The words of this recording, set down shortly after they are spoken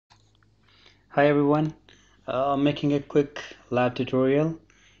Hi everyone, I'm making a quick lab tutorial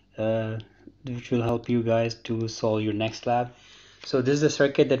uh, which will help you guys to solve your next lab. So this is the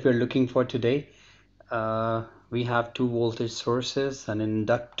circuit that we're looking for today. We have two voltage sources, an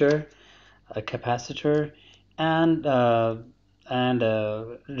inductor, a capacitor, and a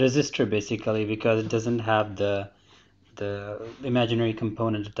resistor basically, because it doesn't have the imaginary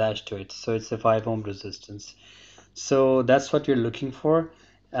component attached to it. So it's a 5 ohm resistance. So that's what we're looking for.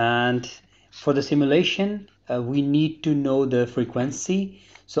 And for the simulation, we need to know the frequency.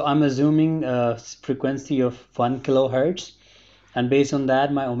 So I'm assuming a frequency of 1 kilohertz. And based on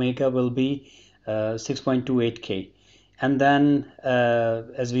that, my omega will be 6.28K. And then,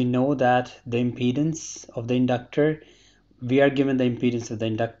 as we know that the impedance of the inductor, we are given the impedance of the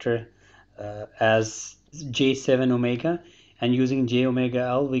inductor as J7 omega, and using J omega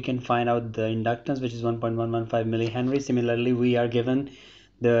L we can find out the inductance, which is 1.115 millihenry. Similarly, we are given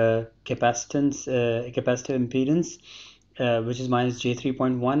the capacitance capacitive impedance, which is minus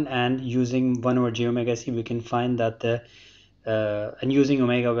J3.1, and using 1 over J omega C we can find that the and using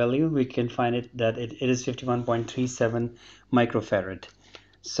omega value we can find it that it is 51.37 microfarad.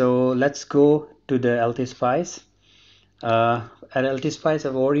 So let's go to the LTSpice. At LTSpice,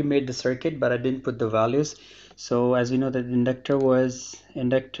 I've already made the circuit, but I didn't put the values. So as we know that inductor is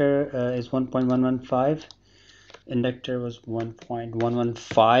 1.115. Inductor was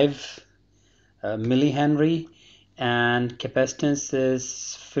 1.115 millihenry, and capacitance is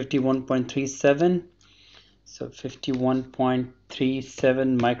 51.37. So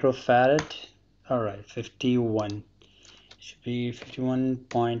 51.37 microfarad. All right, 51 should be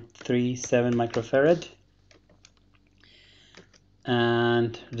 51.37 microfarad.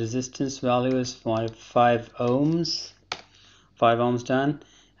 And resistance value is 5 ohms. 5 ohms done.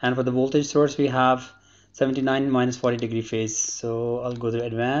 And for the voltage source we have 79 minus 40 degree phase. So I'll go to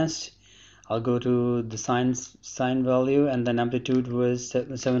advanced, I'll go to the sine value, and then amplitude was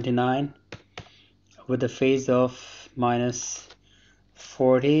 79 with a phase of minus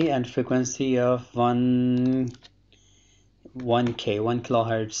 40 and frequency of 1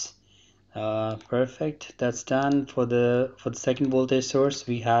 kilohertz. Perfect, that's done. For the second voltage source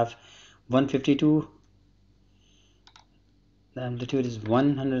we have 152. The amplitude is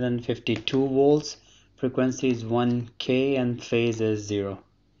 152 volts, frequency is 1K, and phase is 0.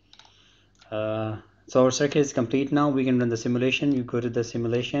 So our circuit is complete now. We can run the simulation. You go to the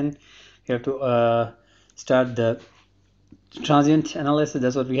simulation, you have to start the transient analysis.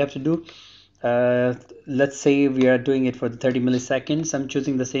 That's what we have to do. Let's say we are doing it for the 30 milliseconds. I'm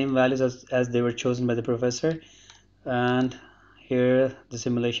choosing the same values as they were chosen by the professor, and here the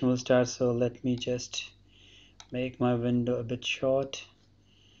simulation will start. So let me just make my window a bit short,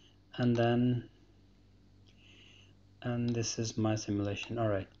 and this is my simulation. All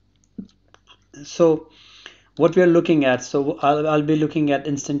right, so what we are looking at, so I'll be looking at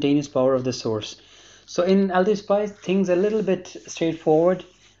instantaneous power of the source. So in LTSpice, things are a little bit straightforward,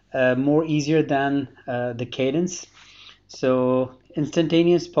 more easier than the cadence. So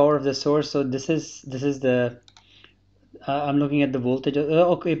instantaneous power of the source, so this is the I'm looking at the voltage.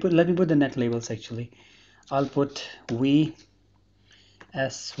 Okay, let me put the net labels. Actually, I'll put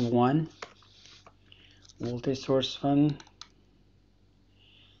VS1, voltage source 1.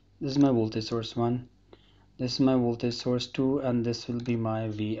 This is my voltage source 1, this is my voltage source 2, and this will be my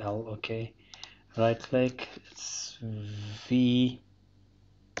VL. Okay, right click, it's VL,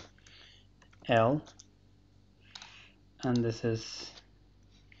 and this is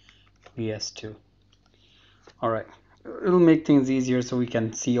VS2. All right, it'll make things easier so we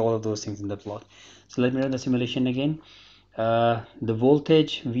can see all of those things in the plot. So let me run the simulation again. The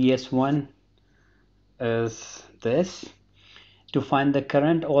voltage VS1 is this. To find the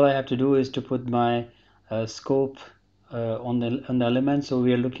current, all I have to do is to put my scope on the element. So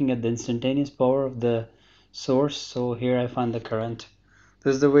we are looking at the instantaneous power of the source. So here I find the current.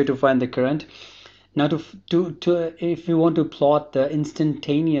 This is the way to find the current. Now if we want to plot the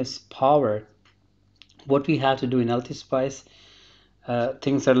instantaneous power, what we have to do in LTSpice,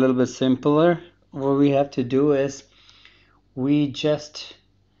 things are a little bit simpler. What we have to do is we just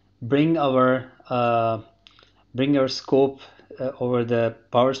bring our scope over the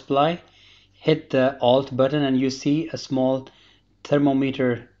power supply, hit the Alt button, and you see a small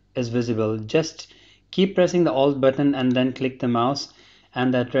thermometer is visible. Just keep pressing the Alt button and then click the mouse,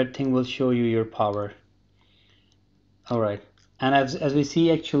 and that red thing will show you your power. All right, and as we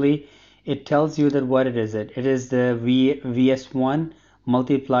see, actually it tells you that what it is. It is the VS1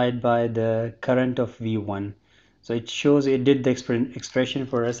 multiplied by the current of V1. So it shows, it did the expression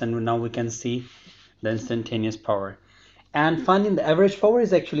for us, and now we can see the instantaneous power. And finding the average power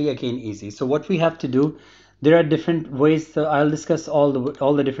is actually again easy. So what we have to do, there are different ways. So I'll discuss all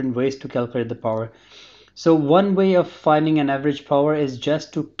the different ways to calculate the power. So one way of finding an average power is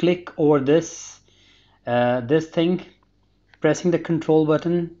just to click over this thing, pressing the control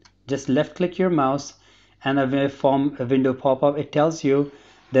button, just left click your mouse, and a waveform window pop up. It tells you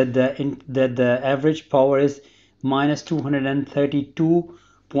that the average power is minus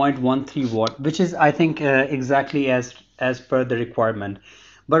 232.13 watt, which is I think exactly as per the requirement.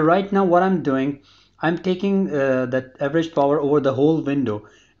 But right now what I'm doing, I'm taking that average power over the whole window,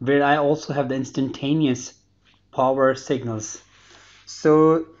 where I also have the instantaneous power signals.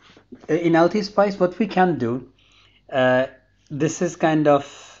 So in LTSpice, what we can do, uh, this is kind of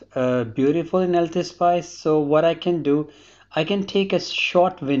beautiful in LTSpice. So what I can do, I can take a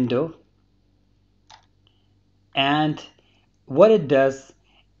short window, and what it does,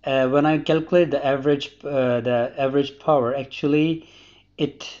 when I calculate the average power, actually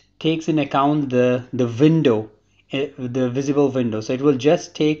it takes in account the window, the visible window. So it will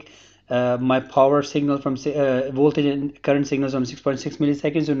just take my power signal from voltage and current signals from 6.6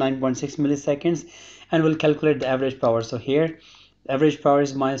 milliseconds to 9.6 milliseconds, and will calculate the average power. So here average power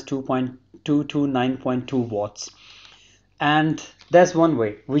is minus 2.229.2 watts. And that's one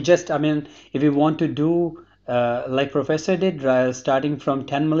way. We just, I mean, if we want to do like professor did, starting from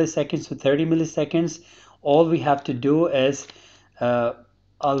 10 milliseconds to 30 milliseconds, all we have to do is uh,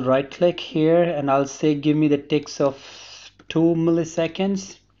 I'll right click here and I'll say give me the ticks of 2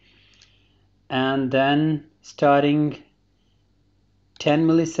 milliseconds, and then starting 10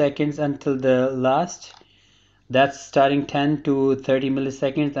 milliseconds until the last, that's starting 10 to 30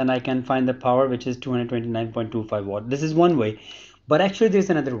 milliseconds, and I can find the power, which is 229.25 watt. This is one way, but actually there's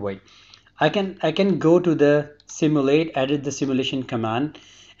another way. I can go to the simulate, edit the simulation command,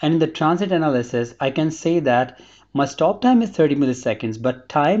 and in the transit analysis I can say that my stop time is 30 milliseconds, but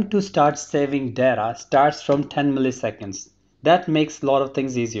time to start saving data starts from 10 milliseconds. That makes a lot of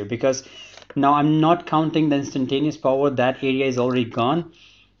things easier, because now I'm not counting the instantaneous power. That area is already gone.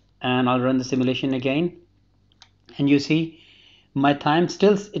 And I'll run the simulation again, and you see my time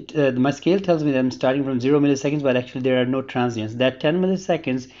still, my scale tells me that I'm starting from 0 milliseconds, but actually there are no transients. That 10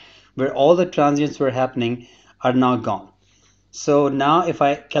 milliseconds where all the transients were happening are now gone. So now if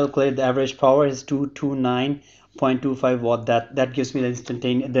I calculate, the average power is 229.25 watt. That gives me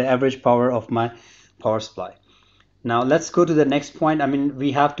the average power of my power supply. Now let's go to the next point. I mean,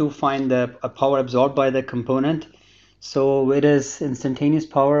 we have to find the power absorbed by the component. So it is instantaneous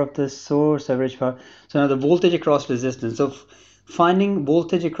power of the source, average power. So now the voltage across resistance. So finding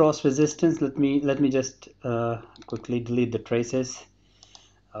voltage across resistance, let me just quickly delete the traces.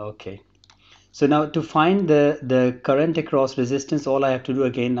 Okay. So now to find the current across resistance, all I have to do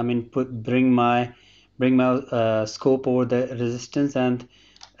again, I mean, bring my scope over the resistance, and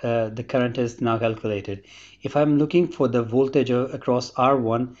the current is now calculated. If I'm looking for the voltage across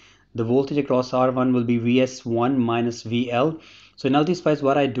R1, the voltage across R1 will be Vs1 minus VL. So in LTSpice,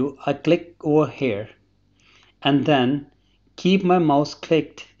 what I do, I click over here and then keep my mouse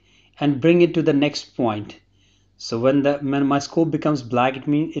clicked and bring it to the next point. So when my scope becomes black, it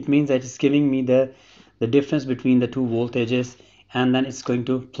means that it's giving me the difference between the two voltages, and then it's going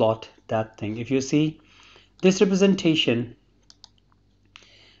to plot that thing. If you see this representation,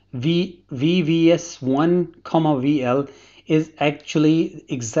 VVS1 comma VL is actually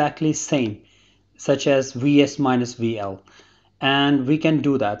exactly same, such as Vs minus VL. And we can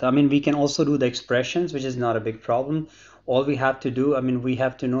do that. I mean, we can also do the expressions, which is not a big problem. All we have to do, I mean, we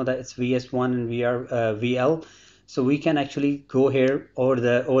have to know that it's Vs1 and VL. So we can actually go here over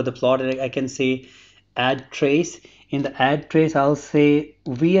the plot, and I can say add trace. In the add trace, I'll say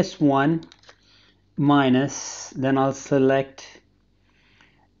Vs1 minus, then I'll select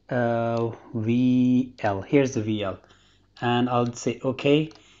VL. Here's the VL, and I'll say okay.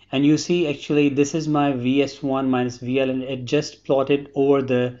 And you see, actually this is my Vs1 minus VL, and it just plotted over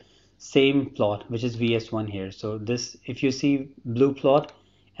the same plot, which is Vs1 here. So this, if you see blue plot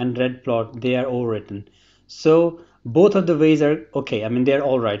and red plot, they are overwritten. So both of the ways are okay. I mean, they're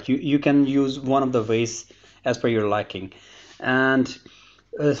all right. You can use one of the ways as per your liking. And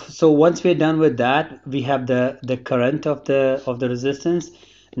so once we're done with that, we have the current of the resistance.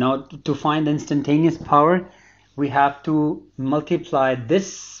 Now to find the instantaneous power, we have to multiply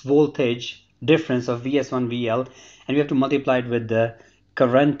this voltage difference of Vs1 VL, and we have to multiply it with the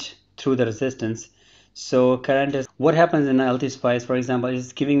current through the resistance. So current is what happens in LTSpice, for example,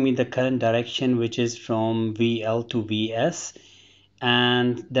 is giving me the current direction, which is from VL to Vs,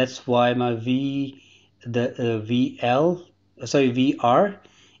 and that's why my VL, sorry, VR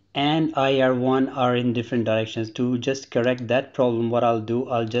and IR1 are in different directions. To just correct that problem, what I'll do,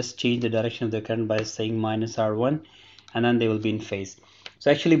 I'll just change the direction of the current by saying minus R1, and then they will be in phase.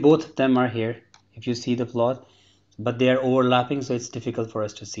 So actually both of them are here if you see the plot, but they are overlapping, so it's difficult for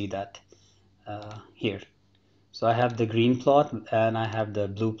us to see that here. So I have the green plot and I have the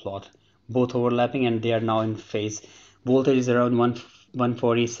blue plot, both overlapping, and they are now in phase. Voltage is around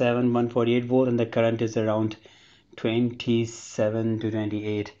 147, 148 volt, and the current is around 27 to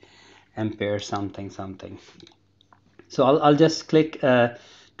 28 ampere something something. So I'll just click I'll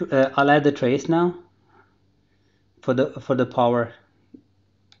add the trace now for the power.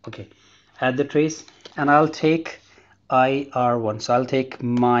 Okay, add the trace, and I'll take IR1. So I'll take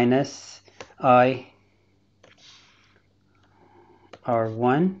minus IR1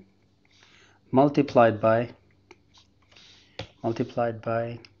 multiplied by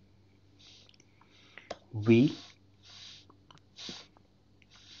V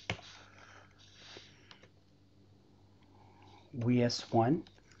Vs1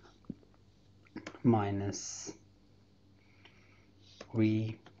 minus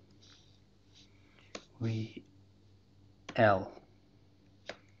VL.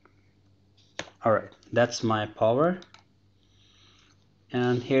 Alright, that's my power,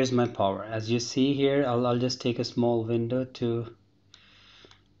 and here's my power. As you see here, I'll just take a small window to,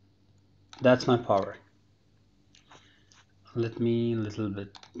 that's my power. Let me little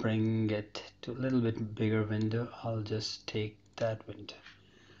bit bring it to a little bit bigger window. I'll just take that window.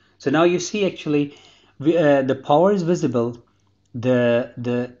 So now you see actually the power is visible,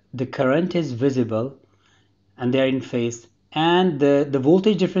 the current is visible, and they are in phase, and the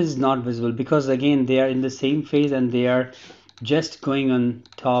voltage difference is not visible because again they are in the same phase and they are just going on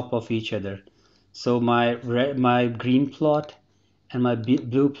top of each other. So my green plot and my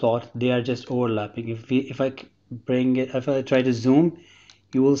blue plot, they are just overlapping. If I try to zoom,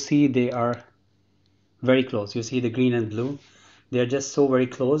 you will see they are very close. You see the green and blue, they are just so very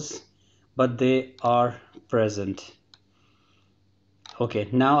close, but they are present. Okay,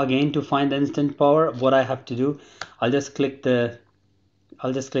 now again to find the instant power, what I have to do, I'll just click the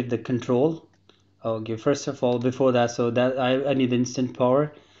control. Okay, first of all, before that, so that I need instant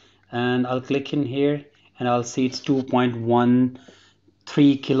power, and I'll click in here and I'll see it's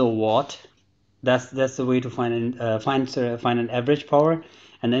 2.13 kilowatt. That's the way to find an average power,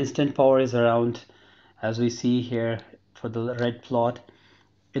 and the instant power is around, as we see here for the red plot,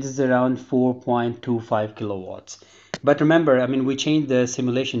 it is around 4.25 kilowatts. But remember, I mean, we changed the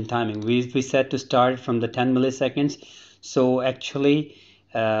simulation timing. We set to start from the 10 milliseconds. So actually,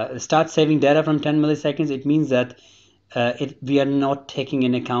 start saving data from 10 milliseconds. It means that we are not taking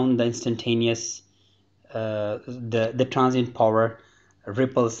in account the instantaneous, the transient power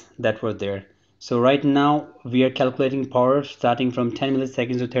ripples that were there. So right now we are calculating power starting from 10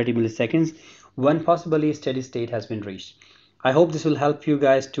 milliseconds to 30 milliseconds when possibly steady state has been reached. I hope this will help you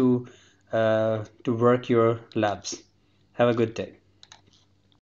guys to work your labs. Have a good day.